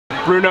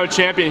Bruno,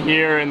 champion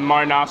here in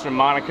Mar Nostrum,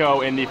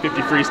 Monaco in the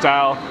 50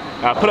 freestyle.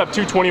 Put up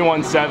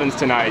 2:21.7s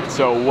tonight.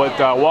 So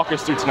walk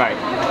us through tonight.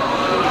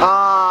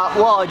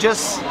 Well, I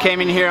just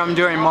came in here. I'm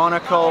doing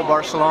Monaco,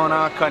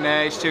 Barcelona,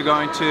 Cannes, still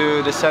going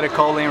to the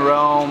Sedicole in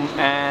Rome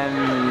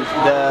and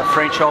the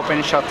French Open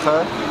in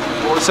Chartres.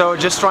 So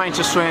just trying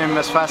to swim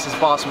as fast as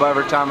possible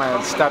every time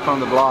I step on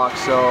the block.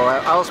 So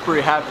I was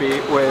pretty happy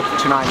with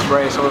tonight's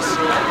race. I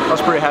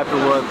was pretty happy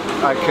with what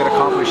I could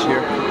accomplish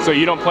here. So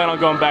you don't plan on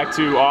going back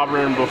to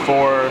Auburn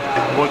before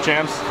World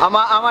Champs? I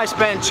might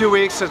spend 2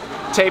 weeks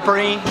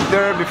tapering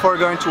there before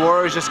going to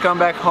Worlds. Just come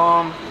back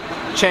home,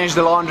 change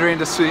the laundry in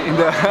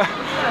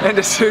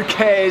the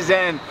suitcase,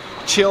 and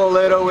chill a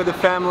little with the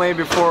family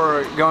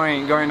before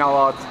going all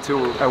out to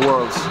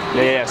Worlds.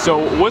 Yeah. So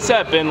what's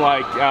that been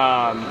like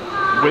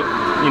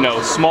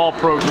with small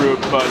pro group,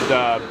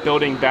 but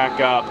building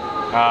back up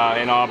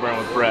in Auburn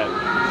with Brett?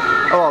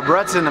 Oh,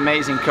 Brett's an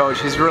amazing coach.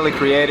 He's really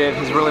creative.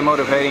 He's really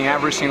motivating.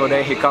 Every single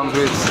day he comes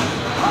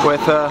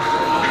with a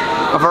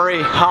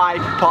very high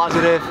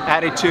positive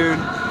attitude.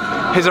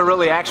 He's a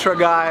really extra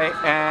guy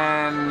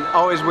and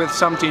always with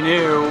something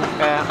new.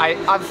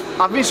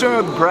 I've been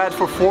swimming with Brett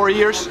for 4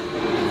 years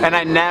and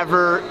I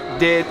never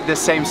did the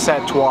same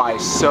set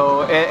twice.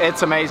 So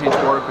it's amazing to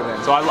work with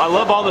him. So I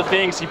love all the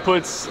things he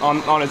puts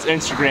on his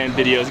Instagram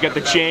videos. He got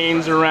the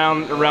chains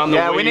around the waist.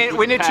 Yeah,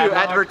 we need to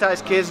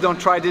advertise kids don't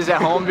try this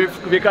at home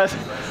because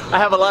I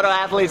have a lot of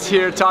athletes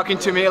here talking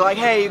to me like,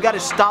 hey, you got to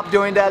stop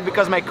doing that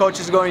because my coach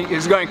is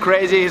going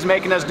crazy. He's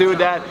making us do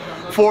that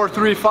 4,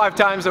 3, 5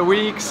 times a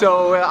week.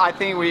 So I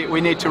think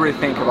we need to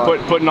rethink about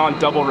it. Putting on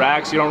double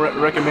racks, you don't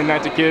recommend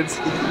that to kids?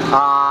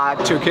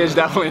 To kids,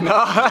 definitely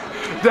not.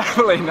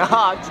 Definitely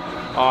not.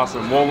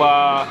 Awesome. Well,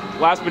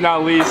 last but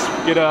not least,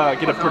 get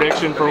a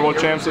prediction for World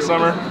Champs this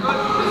summer.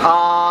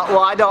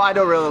 Well, I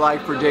don't really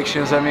like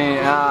predictions. I mean,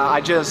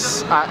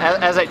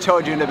 as I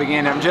told you in the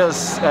beginning, I'm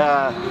just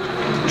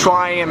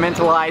trying and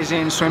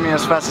mentalizing, swimming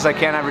as fast as I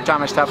can every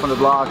time I step on the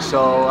block.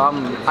 So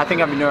I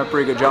think I've been doing a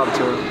pretty good job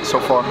so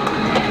far.